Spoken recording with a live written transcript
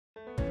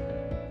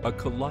a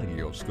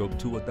kaleidoscope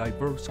to a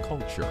diverse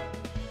culture.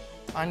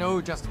 I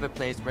know just the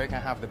place where I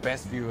can have the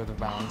best view of the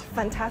mountain.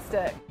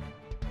 Fantastic.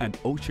 An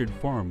ocean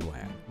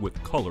farmland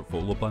with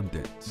colorful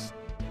abundance.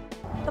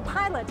 The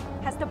pilot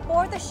has to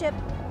board the ship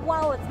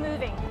while it's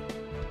moving.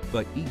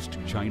 The East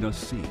China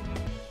Sea,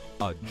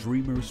 a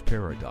dreamer's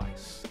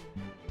paradise.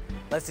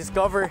 Let's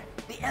discover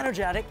the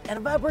energetic and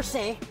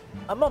vibrant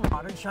among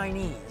modern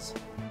Chinese.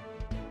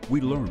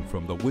 We learn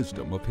from the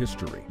wisdom of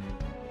history.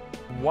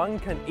 One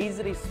can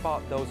easily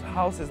spot those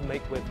houses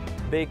made with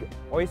big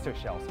oyster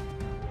shells.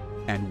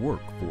 And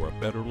work for a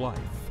better life.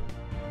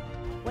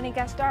 When it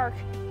gets dark,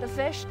 the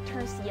fish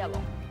turns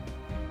yellow.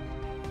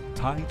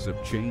 Tides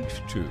of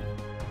Change 2,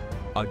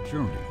 a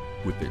journey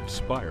with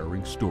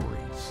inspiring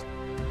stories.